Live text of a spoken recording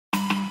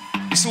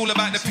It's all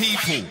about the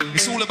people.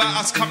 It's all about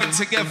us coming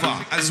together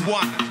as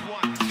one.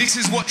 This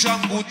is what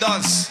jungle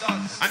does.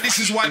 And this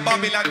is why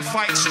Babylon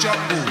fights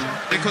jungle.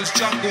 Because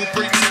jungle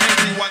brings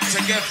everyone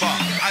together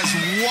as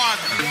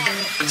one.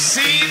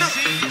 Seen?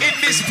 In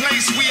this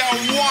place we are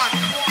one.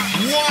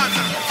 One.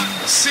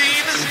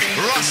 Seen?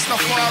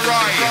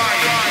 Rastafari.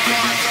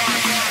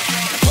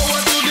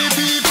 Power to the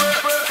people.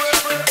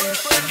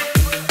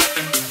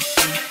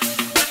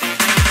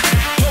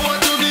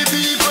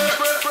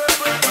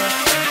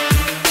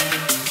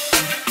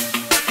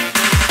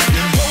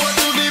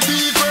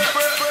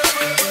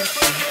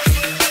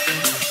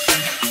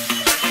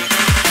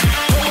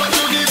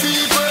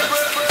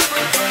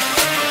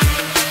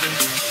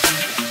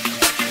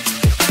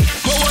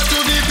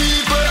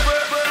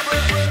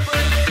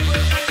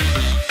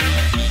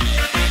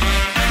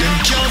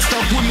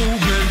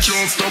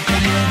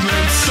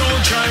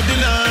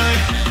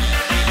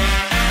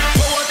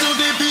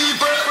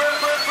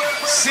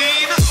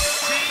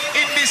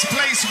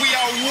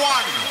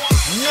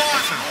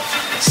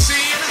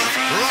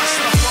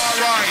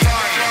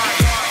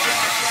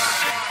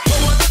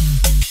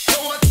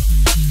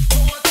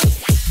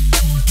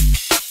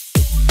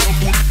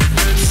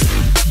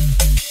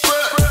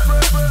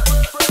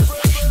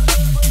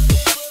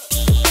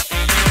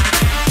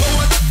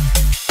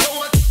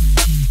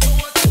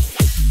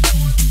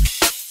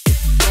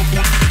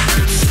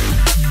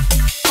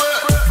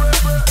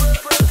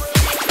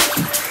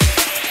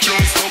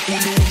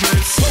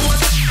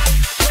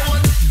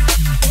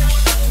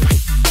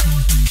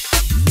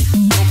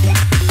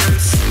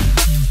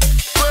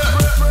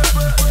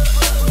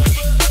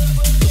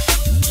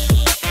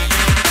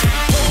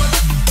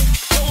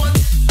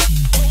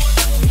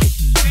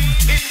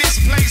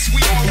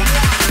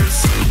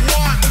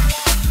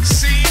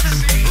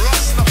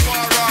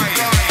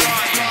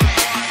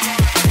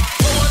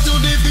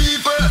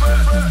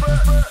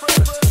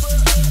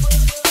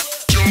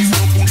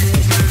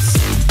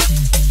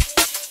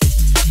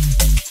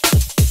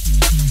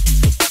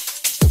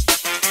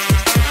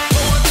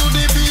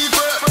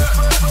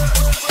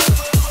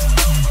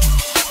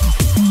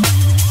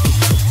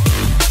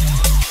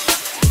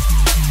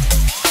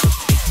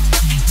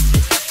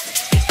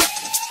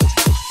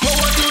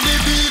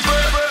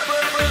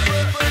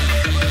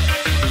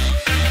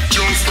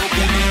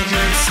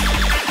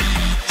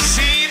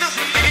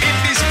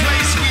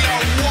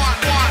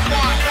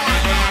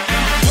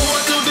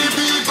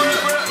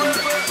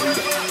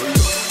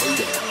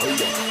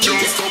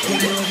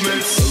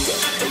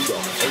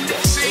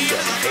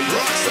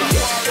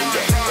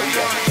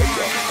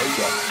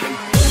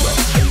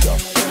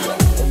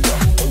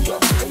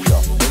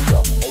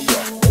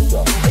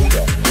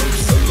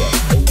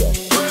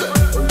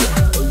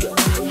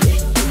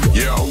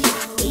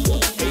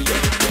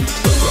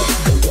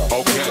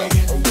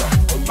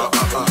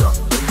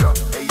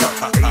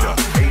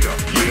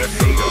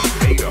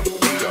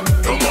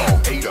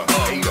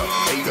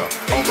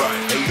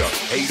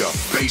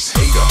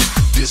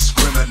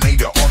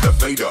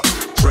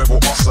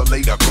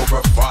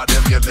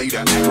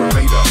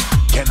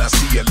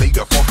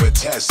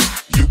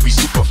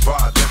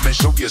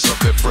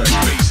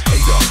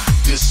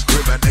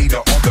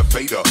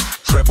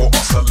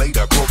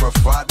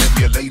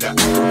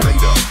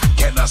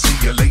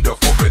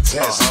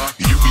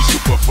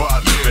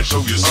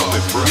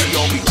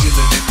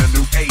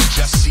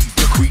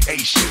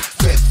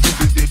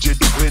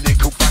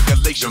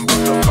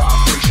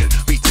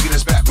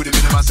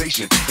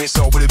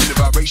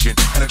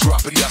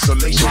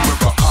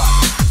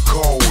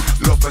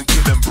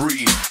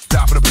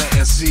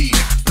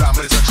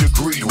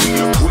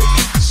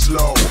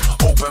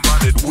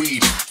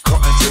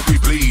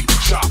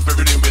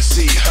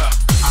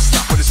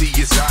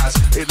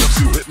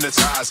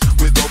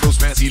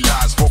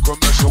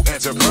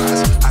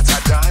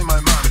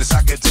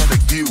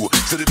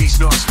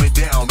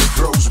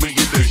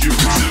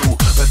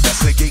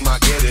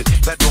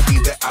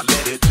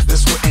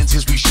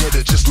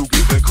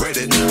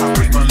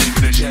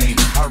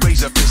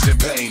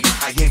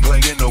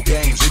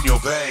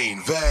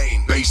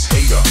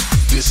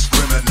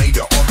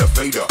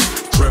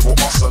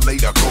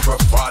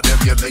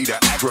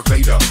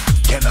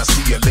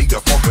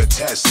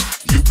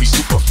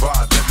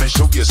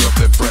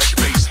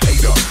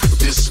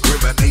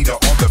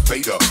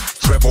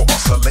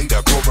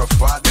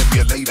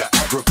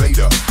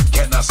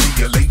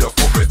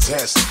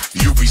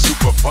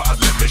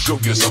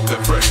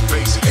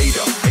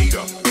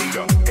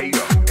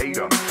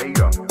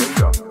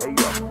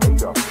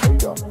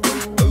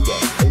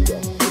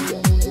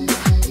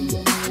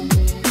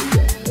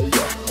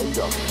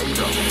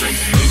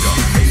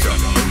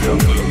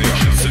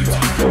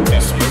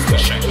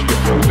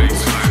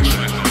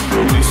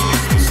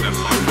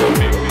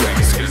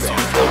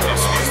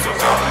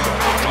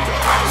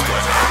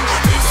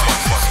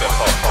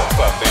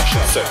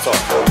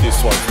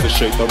 This one's the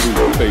shape of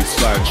real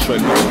bassline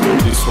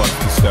shredder. This one's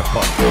the step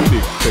up,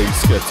 big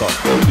bass getter.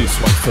 This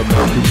one's the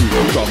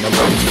Mercury drum and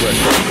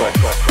bass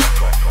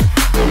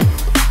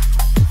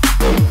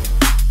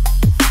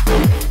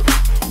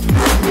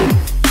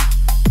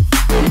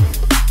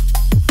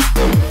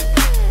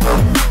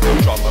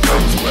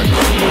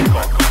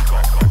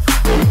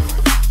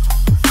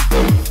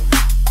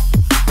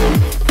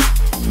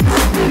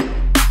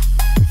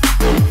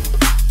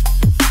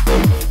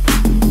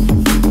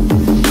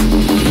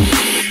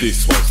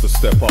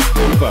step up,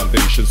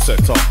 foundation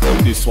set up.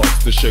 This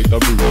one's to shake the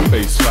room,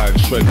 baseline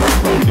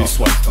shredder. This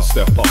one's to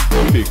step up,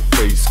 big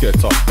bass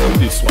get up.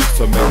 This one's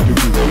to make you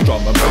move,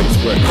 drum and bass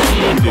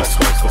record. This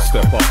one's to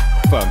step up,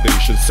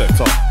 foundation set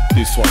up.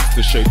 This one's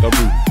to shake the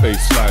room,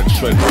 baseline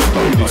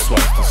shredder. This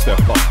one's to step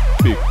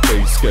up, big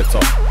bass get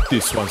up.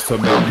 This one's to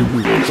make you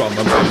move, drum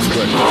and bass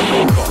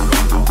record.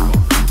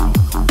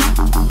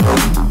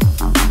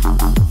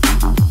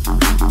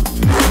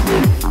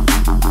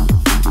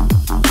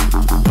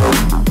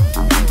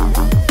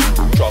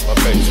 Drum and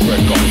bass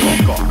record.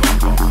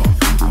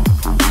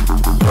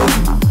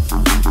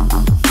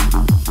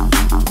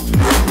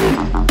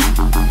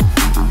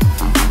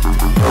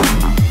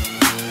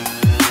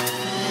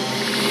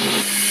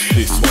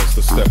 This one's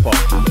to step up,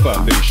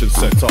 foundation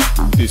set up.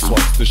 This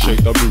one's to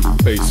shake the room,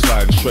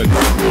 baseline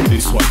shredder.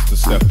 This one's to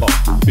step up,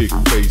 big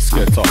bass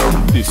get up.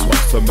 This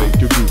one's to make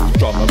you move,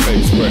 drum and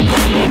bass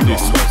record.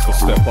 This one's to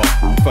step up,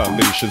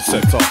 foundation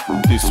set up.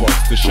 This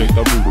one's to shake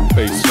the room,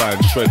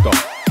 baseline shredder.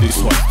 This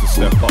one's to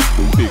step up,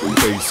 big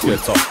bass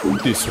get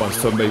up. This one's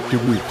to make you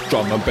move,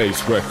 drum and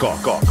bass record.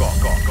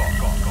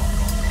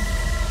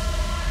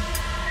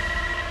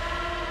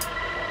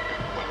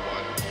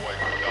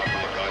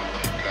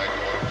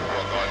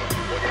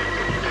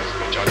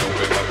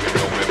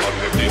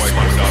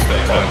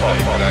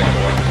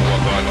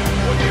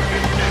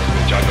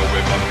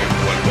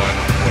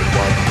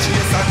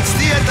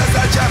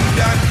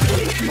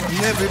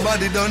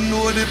 Everybody don't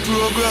know the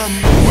program.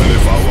 Well,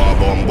 if I were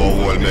bumbo,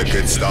 we'll make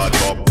it start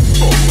up.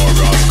 Bumbo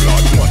ras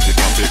clot, what it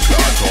up, it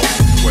clot up.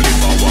 Well,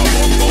 if I were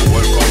bumbo,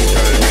 well, come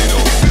tell me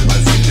no. I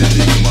see the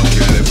Numa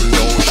kill him,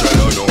 no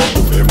shadow, no.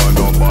 Him a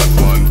no bad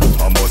man,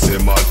 I must say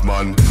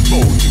madman.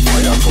 Bounty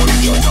fire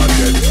gunshot and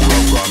dead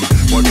program.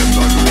 But them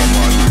not no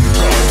man,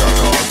 cause a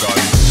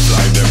cargan.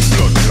 Fly them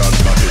blood clot,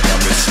 that it a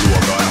me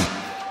slogan.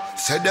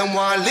 Say them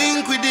want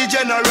link with the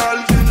general.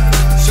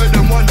 Say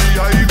them want the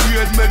high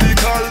grade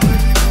medical.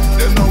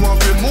 Them now want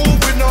to move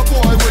with no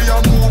boy where you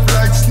move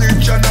like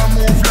snitch and I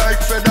move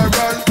like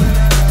federal.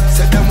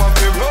 Say them want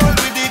to roll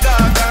with the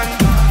garden.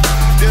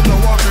 Them now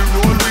want to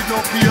roll with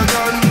no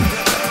pagan.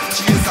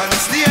 Chase and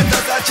state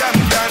as a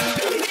champion.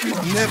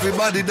 And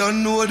everybody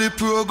don't know the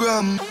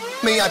program.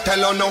 Me a tell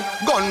you no,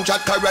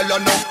 gunshot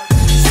Carella no.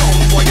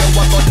 Some boy you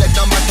want but let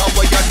no matter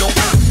what you do.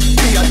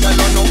 Me a tell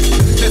you no,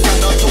 this a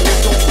not so.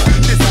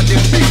 This a the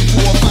big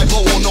 4-5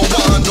 oh no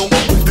one no.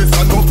 This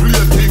a no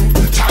plaything,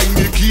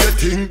 tiny key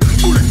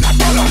bullet la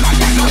la la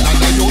la la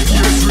la your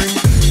ears ring.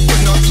 You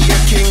not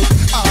ear king,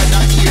 all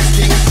that ears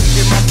thing.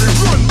 Him have to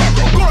run back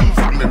a gun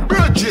from me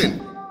virgin.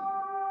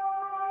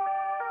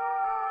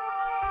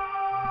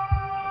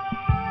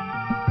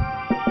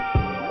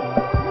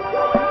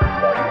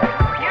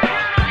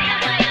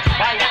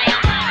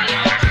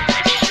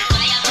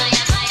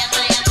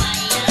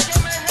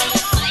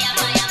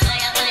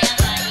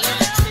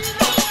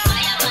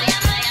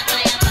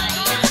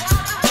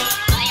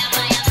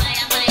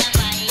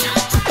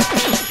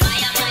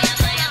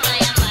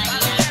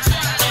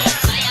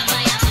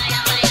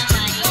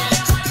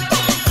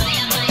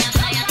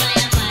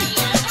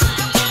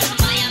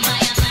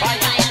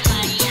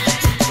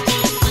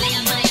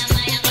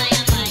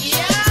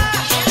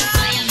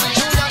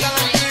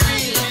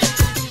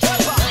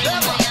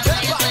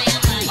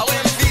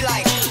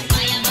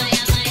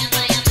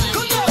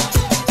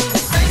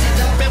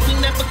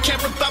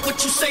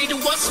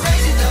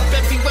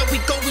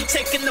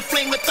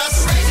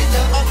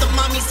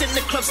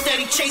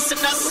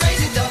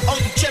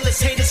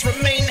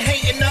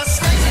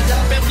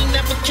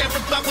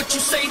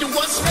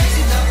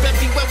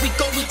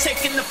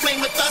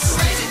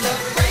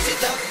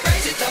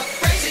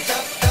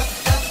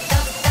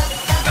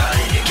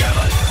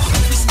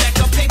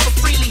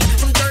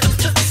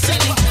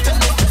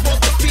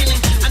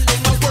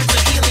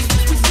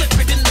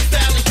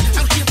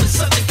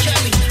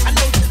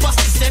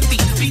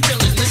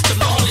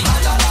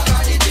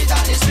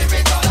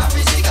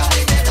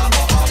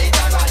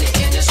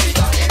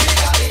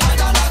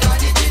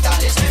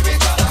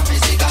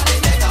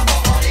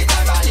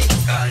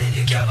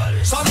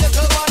 Some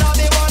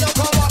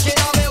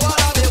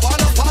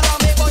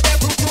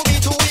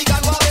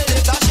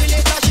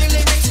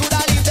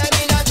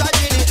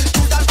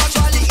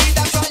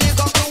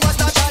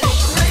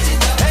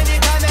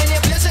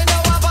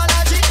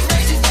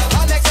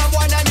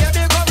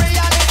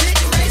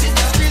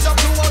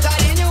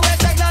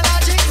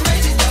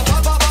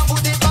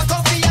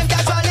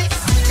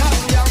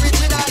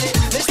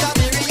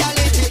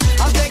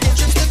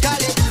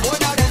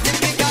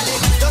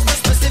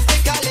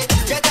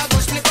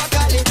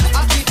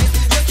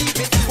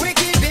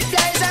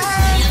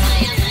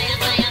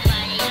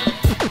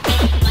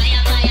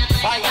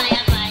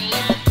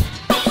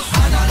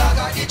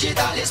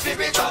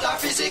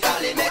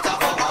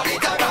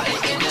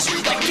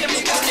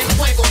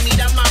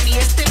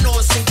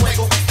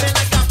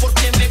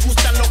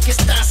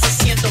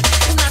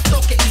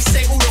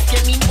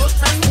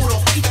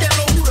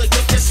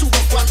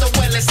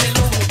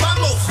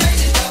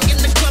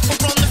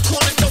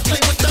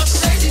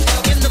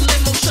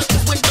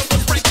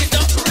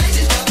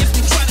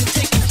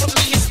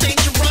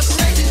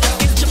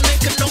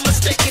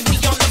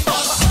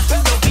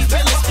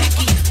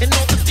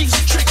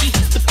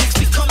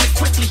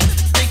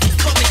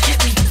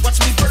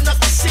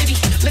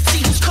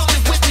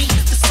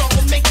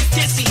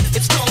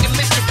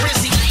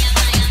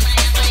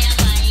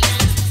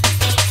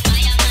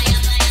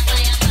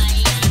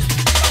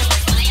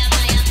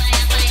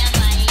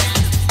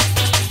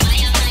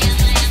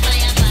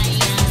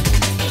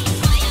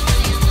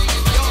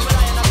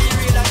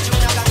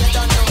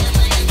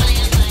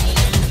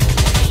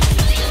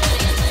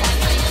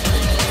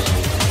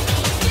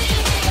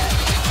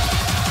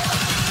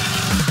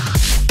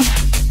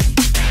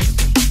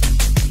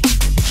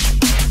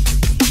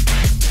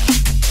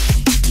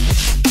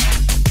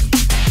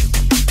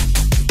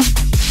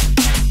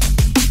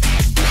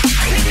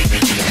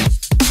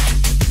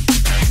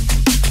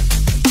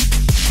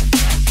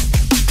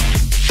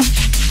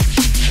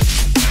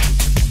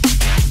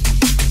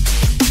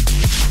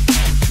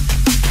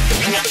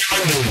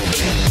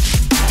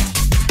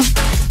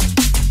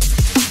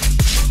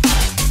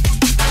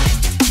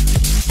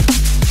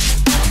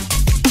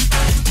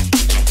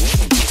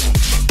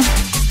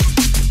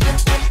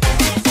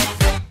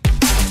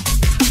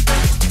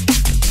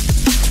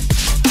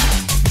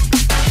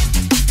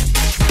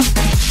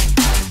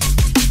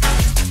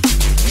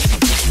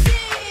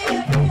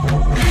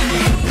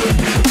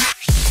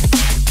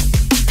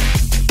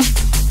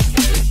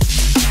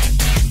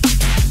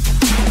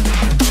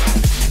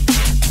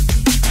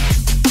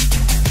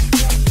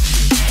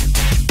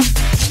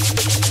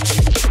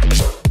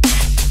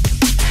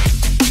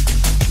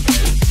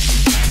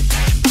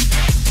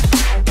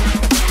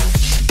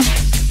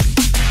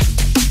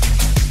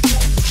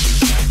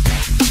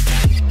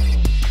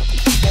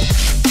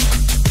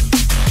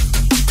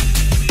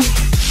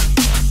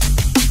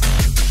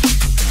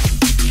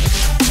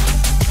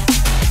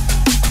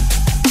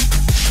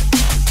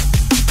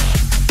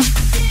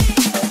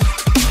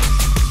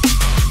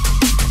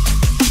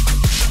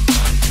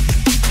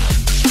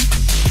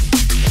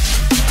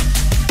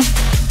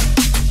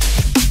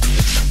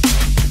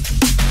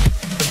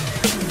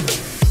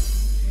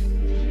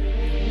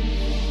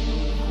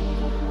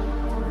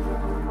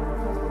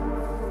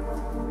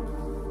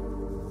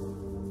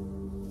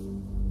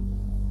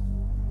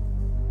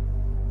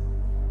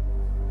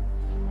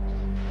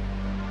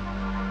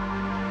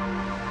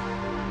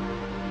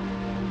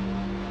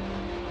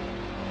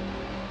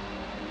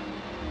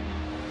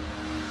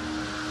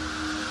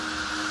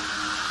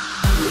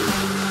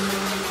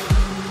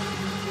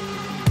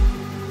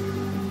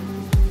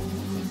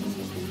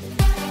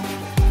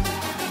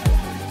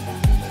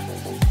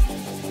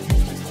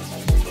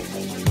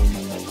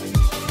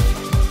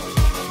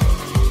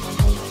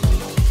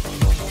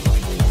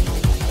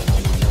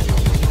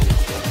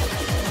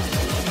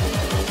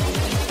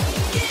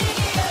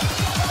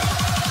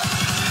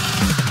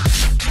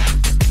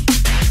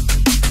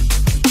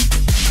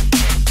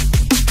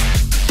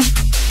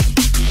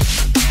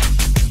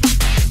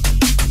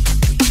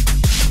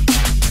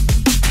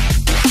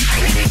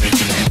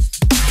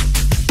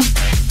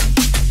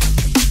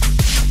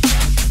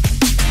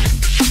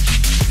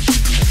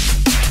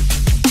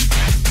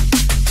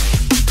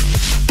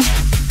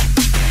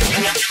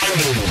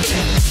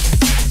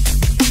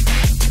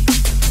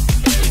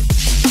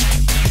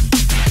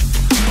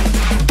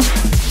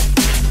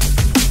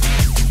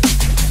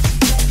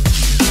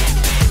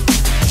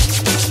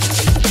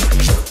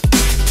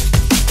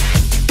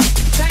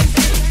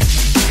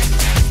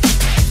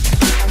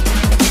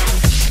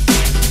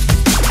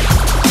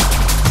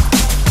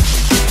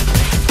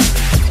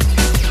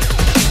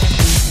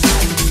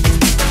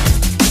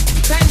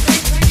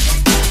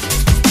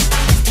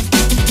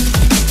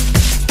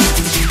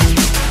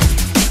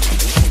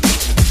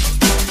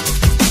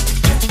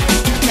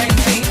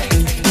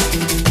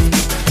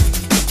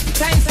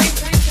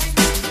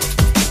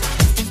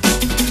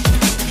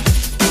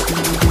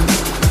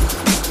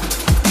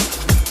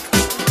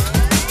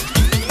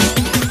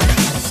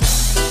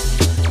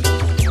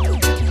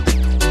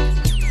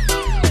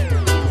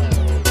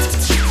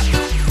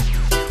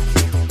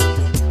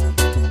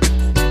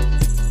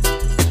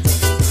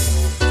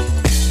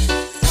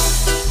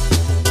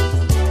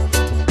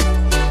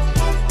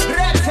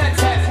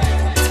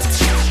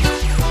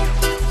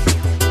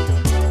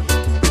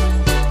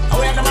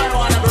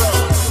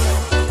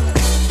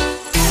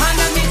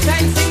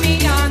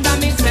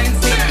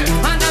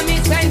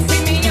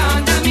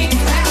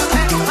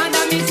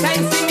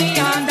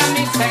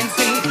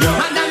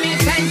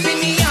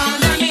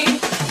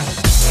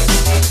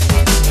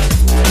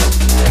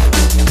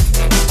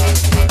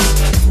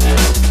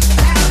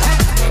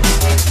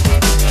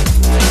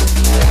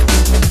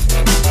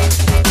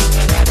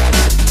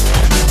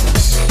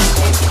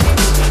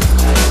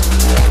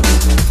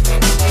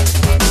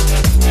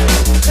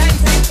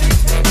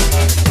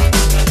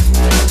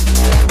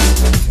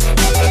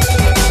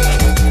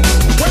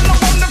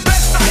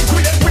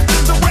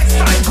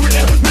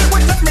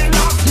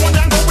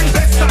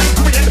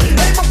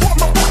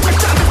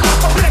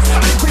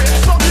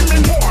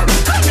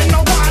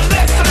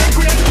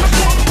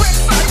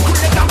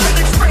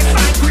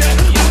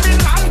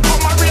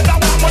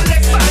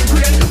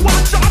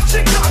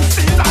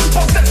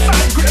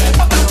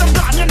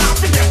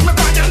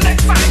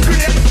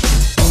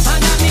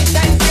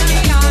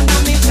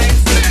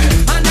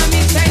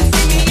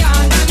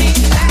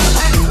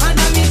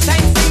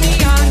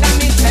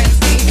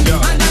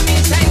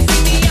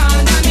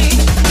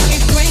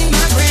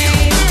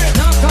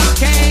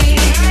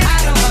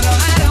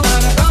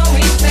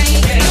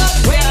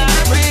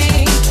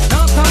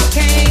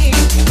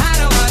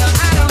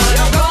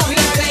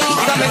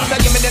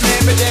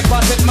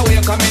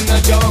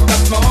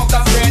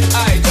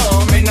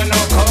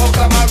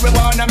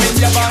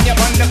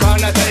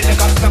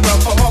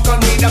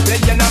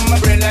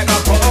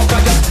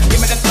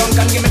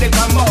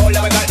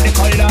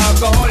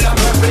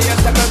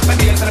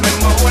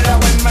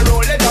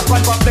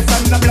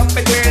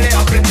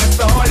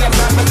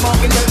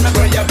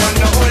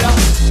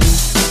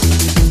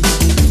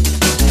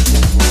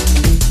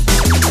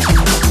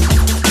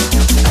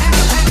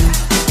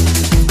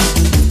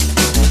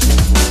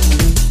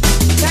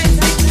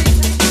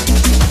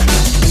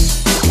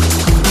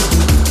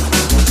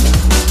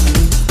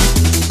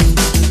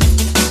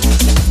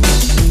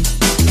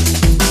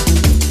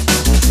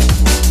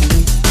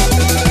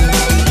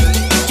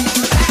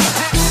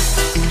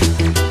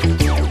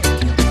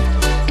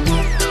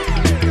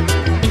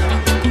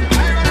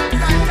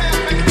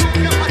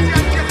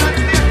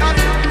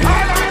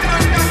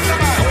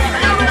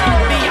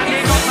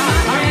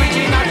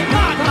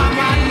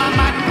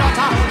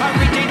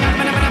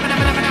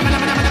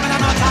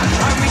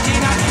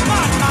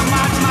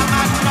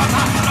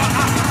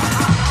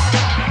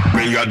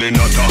a the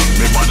Nuttah.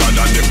 Me better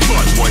than the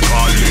bad boy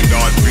calling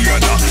Darth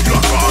Vader.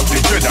 Lock off the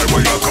Jedi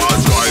when you call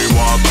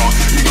Skywalker.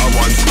 In a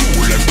one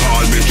school and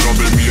call me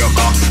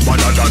troublemaker.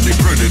 Better than the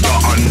Predator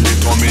and the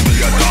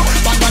Terminator.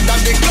 Better than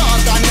the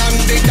Gargan and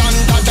the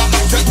Dandada.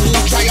 Say who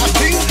try a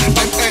thing,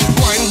 them head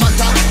wine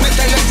butter. Me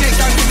tell the things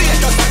and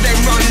status that them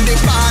run the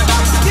border.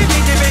 Give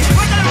me,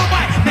 what the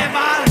boy, me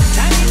ball.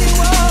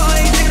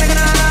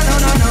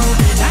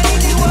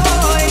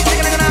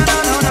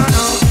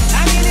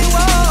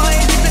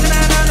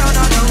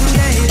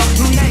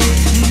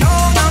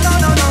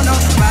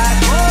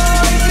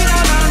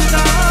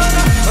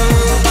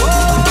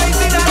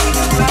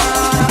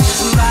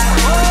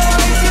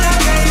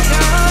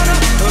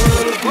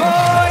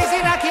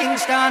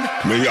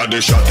 Me a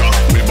the shatter,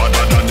 me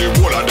better than the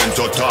whole of them,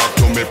 so talk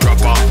to me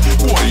proper.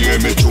 Boy, hear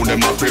me tune them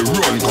up,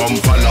 run, come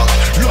follow.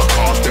 Lock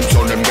off them,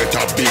 so them get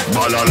a big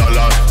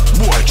balalala.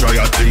 Boy, try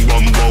a thing,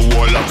 bumbo,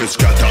 wall of his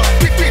scatter.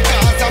 Because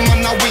a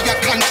man now we a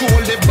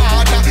control the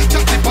border.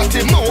 Chatty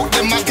patty mouth,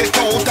 them a get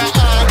out of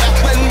order.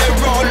 When me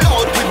roll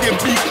out with the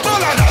big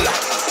balalala.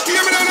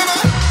 Hear me now,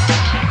 man?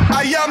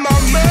 I am a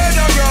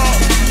murderer.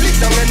 Lick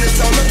down in the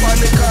sound upon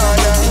the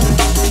corner.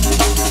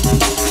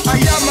 I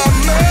am a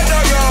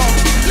murderer.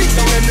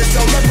 Down in the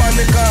summer on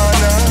the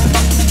corner.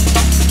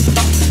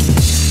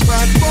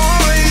 Bad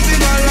boys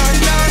in a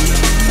London,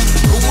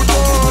 good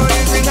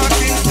boys in a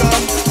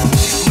Kingston.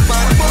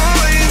 Bad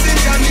boys in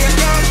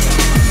Jamaica,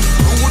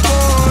 good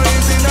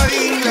boys in a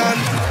England.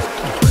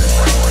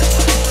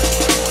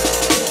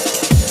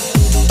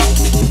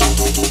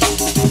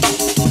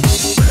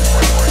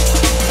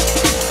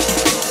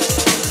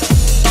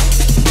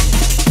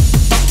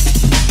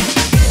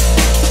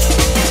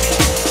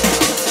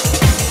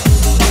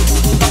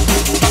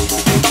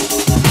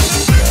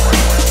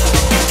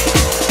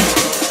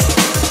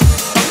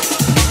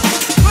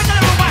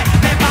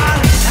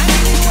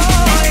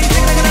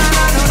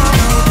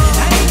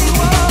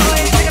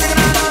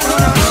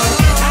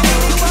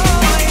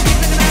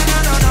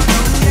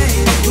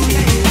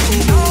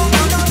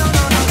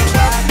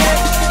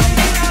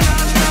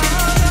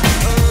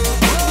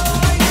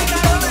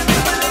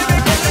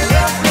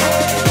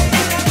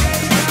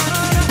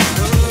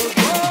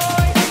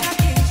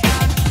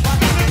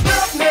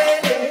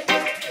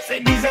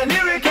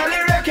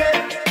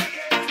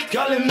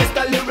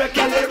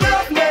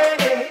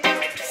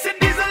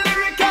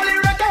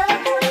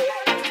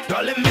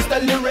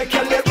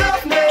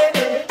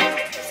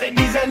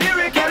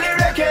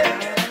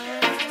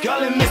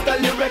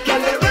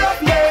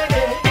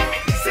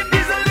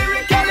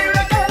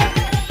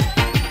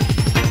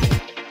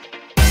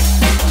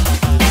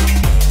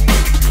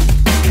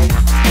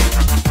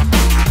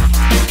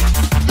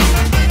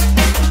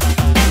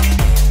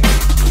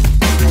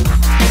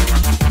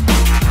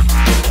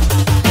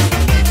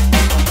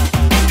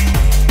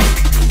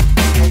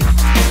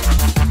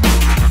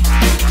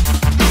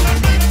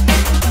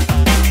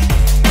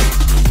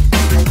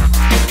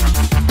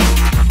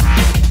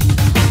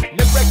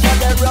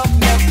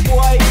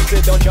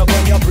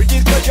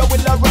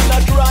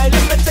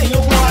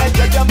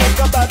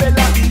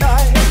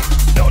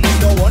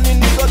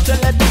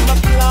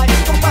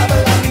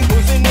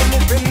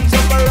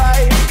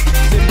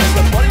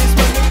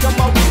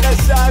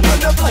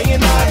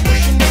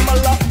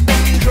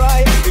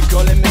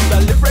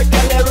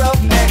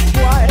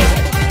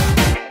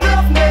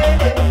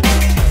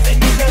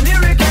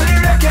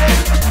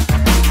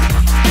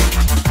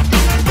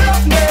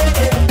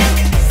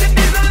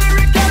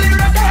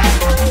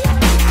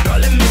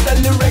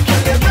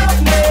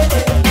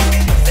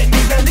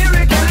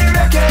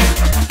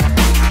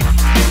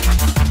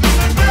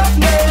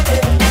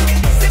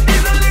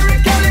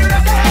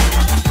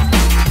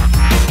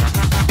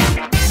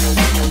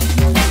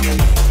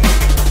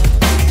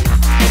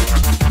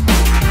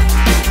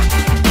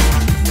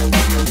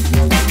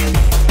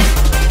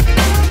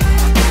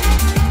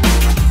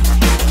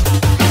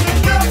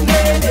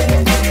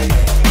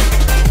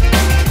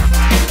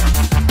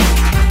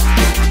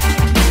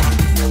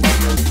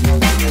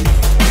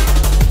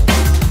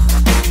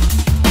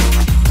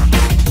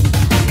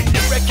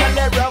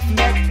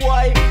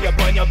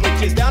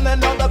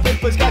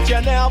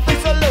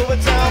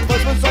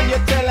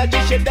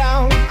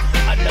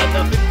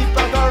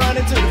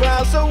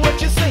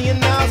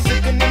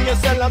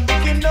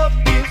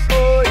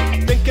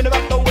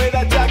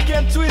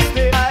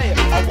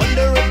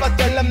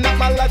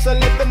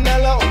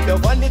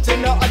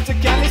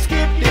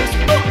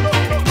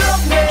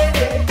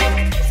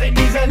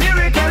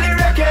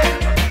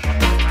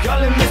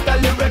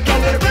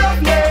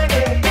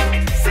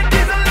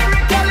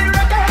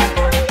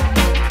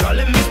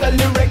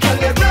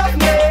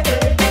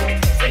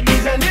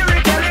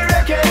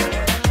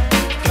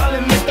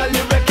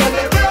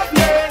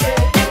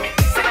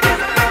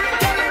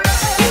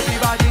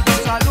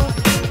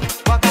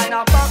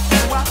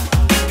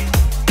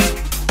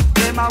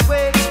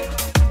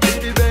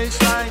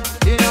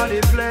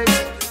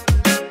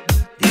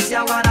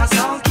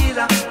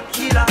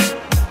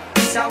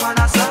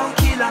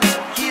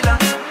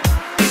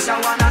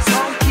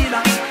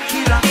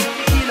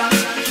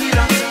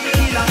 Killer.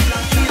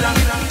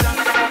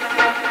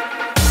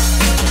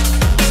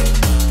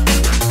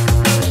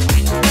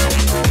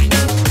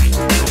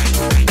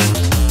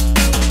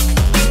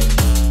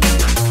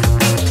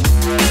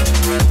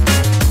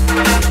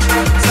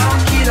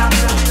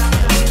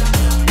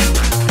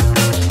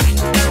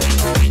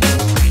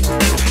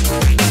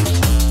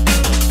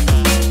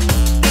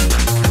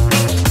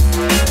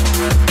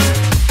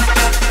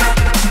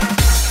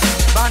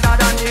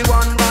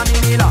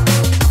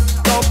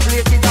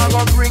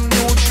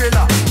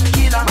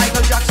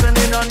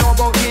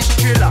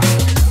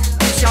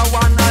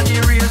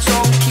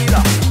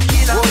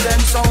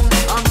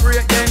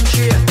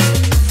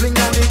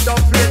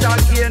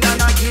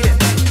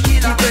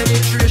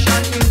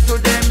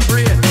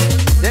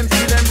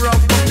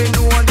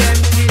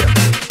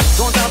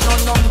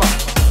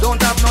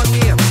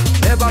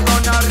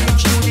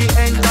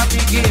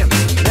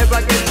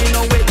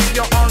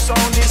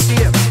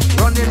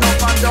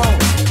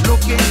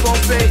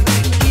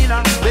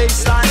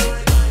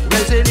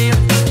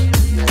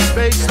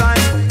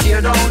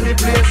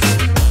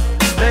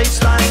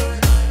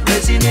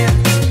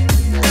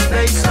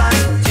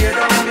 baseline, tear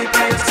down the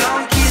place.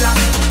 Sound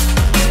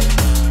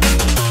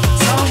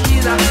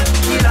killer,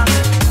 killer.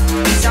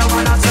 This I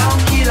wanna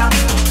sound killer,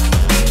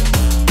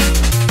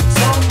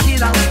 sound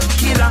killer,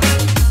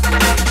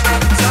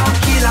 sound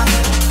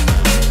killer.